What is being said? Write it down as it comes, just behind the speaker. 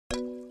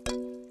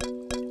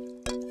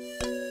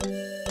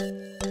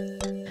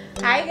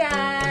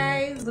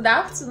Guys, good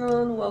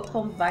afternoon.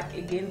 Welcome back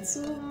again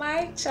to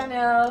my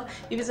channel.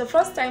 If it's the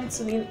first time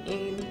tuning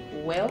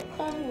in,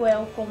 welcome.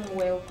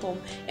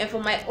 And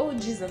for my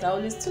OGs that are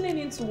always tuning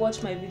in to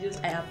watch my videos,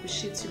 I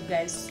appreciate you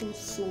guys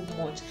so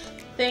much.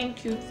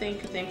 Thank you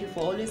for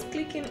always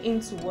clicking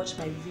in to watch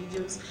my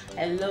videos.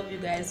 I love you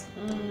guys.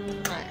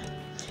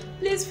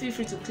 Please feel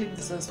free to click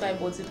the subscribe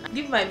button and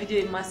give my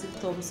video a massive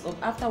thumbs up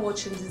after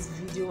watching this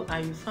video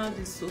and you found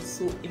this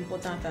so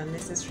important and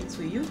necessary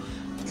to you.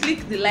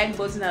 Click the like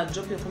button and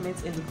drop your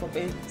comments in the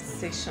comment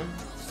section.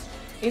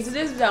 In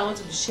today's video, I want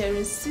to be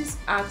sharing 6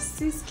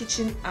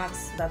 kitchen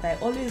hacks that I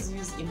always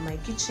use in my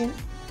kitchen.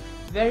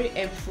 Very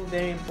helpful,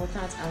 very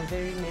important and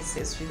very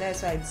necessary.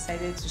 That's why I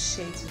decided to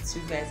share it with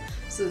you guys.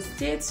 So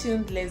stay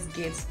tuned, let's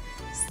get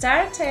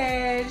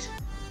started.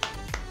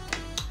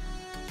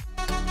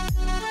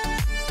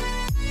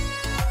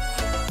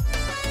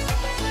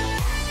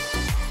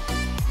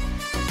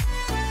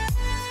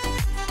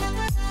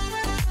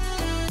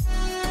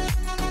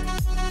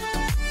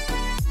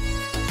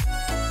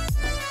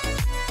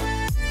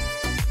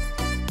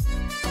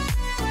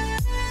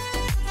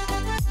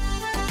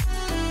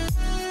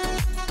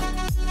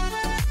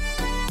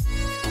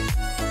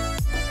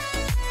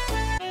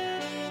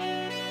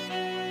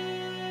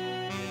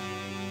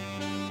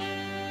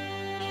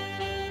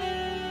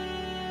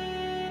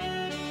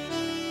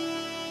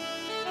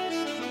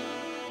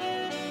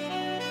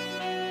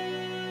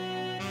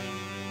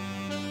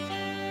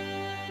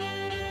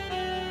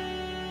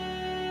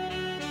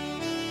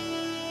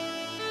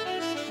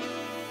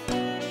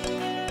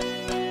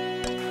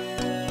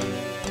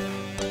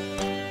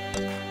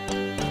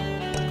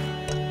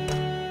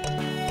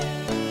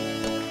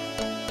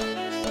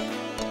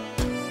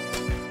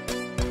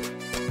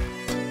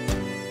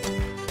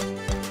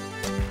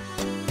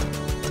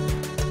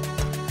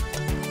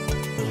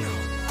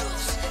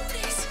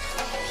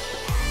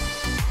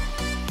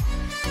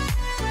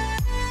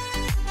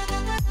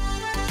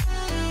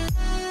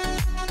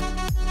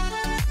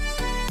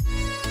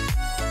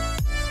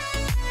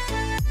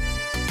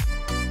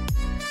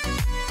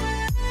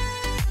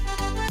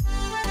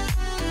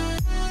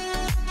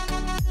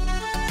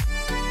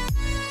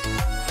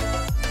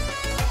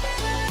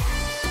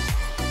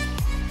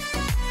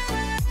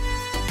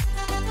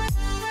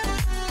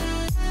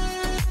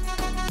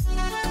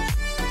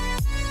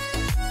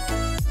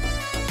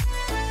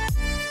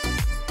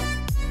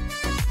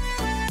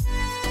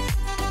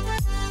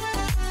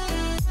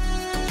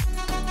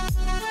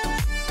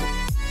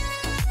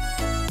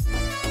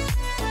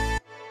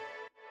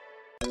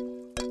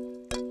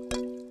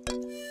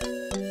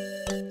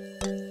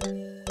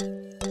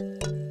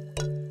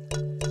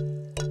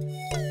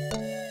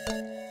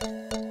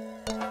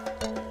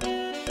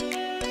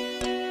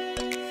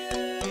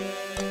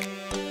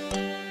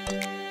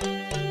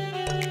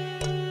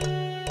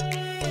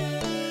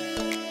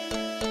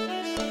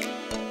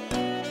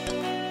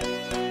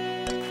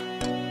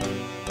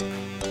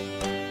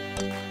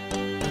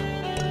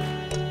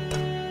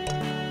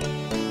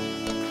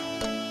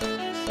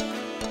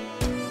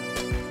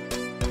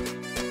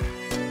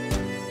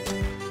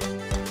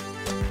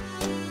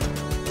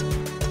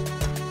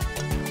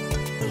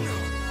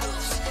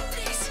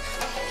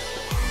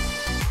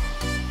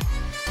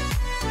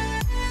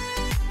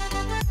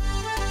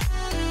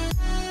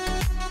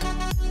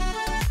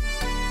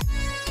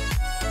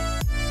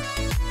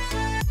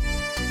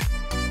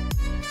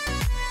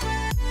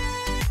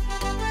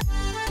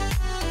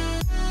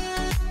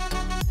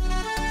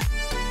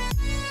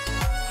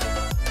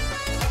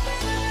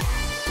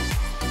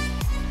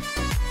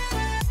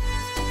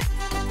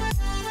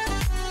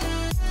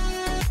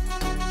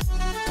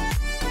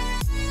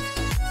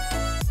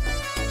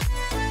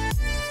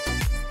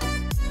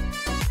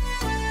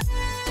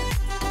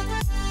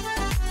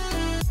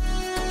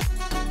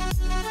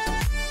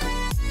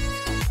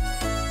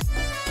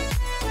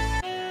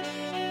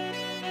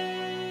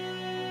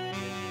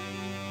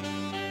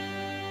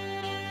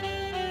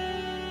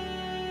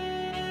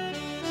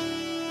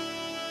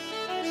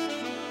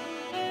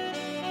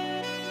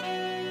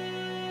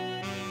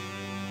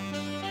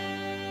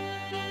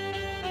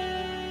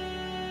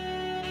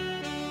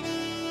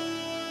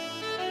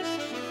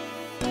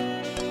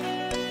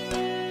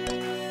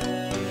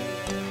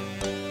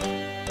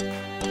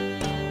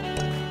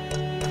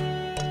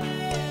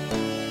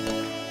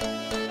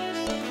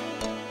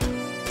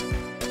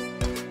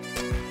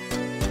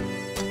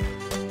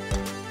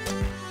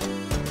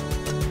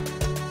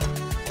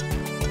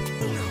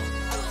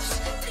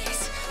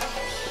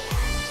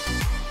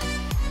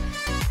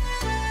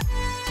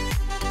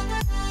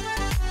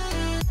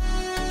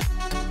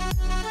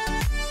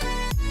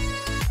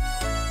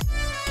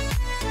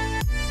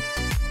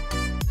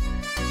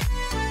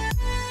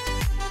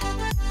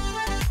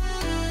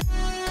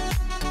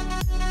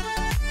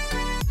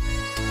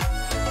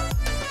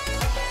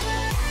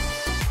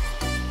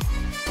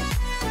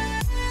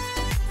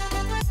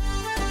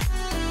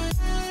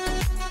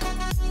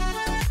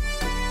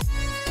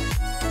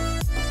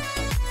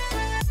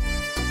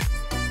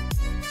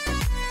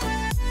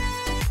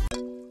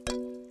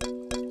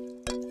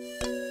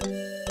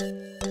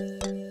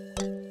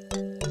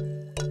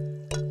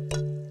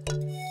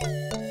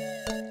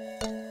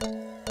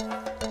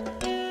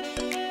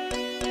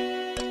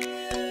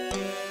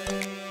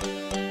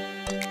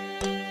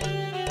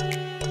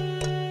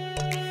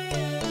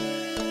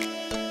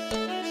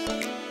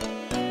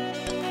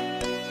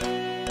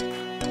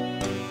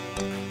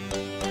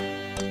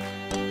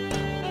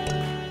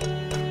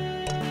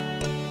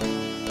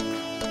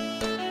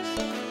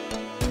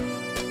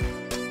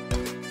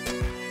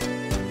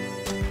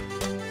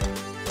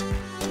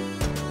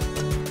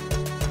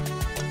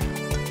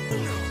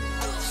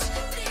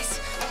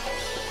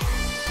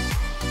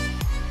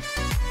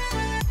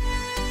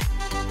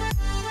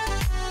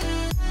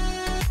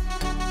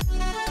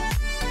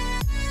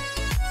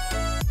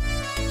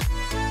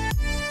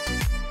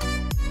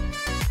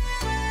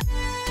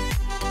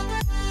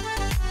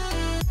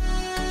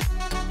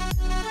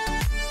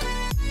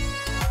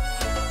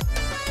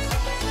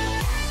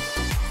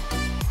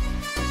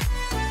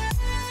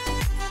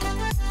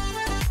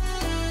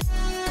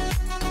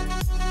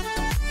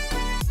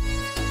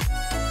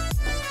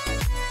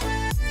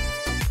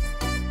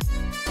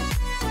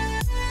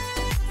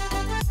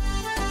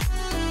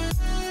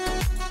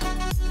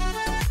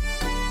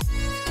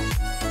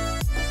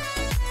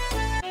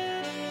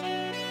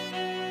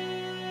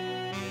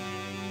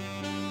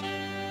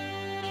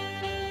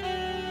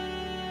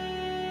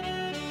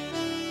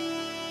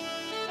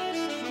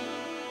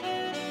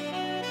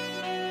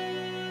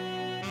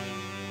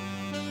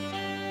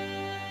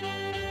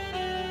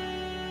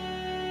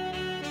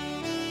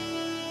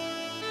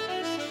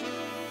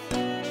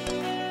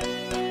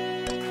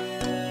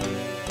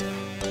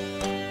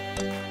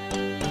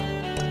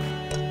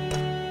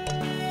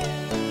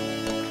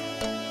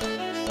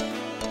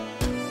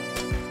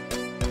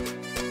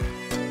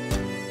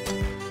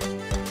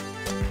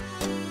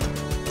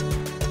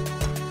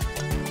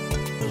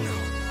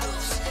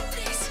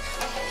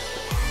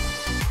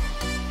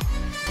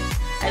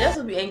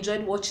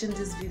 enjoyed watching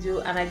this video,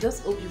 and I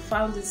just hope you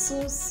found it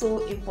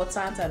so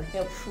important and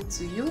helpful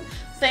to you.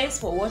 Thanks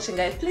for watching,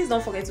 guys. Please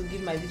don't forget to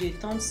give my video a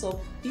thumbs up,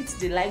 hit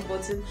the like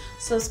button,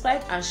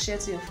 subscribe and share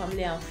to your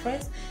family and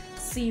friends.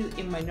 See you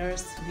in my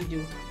next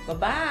video. Bye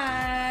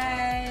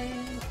bye.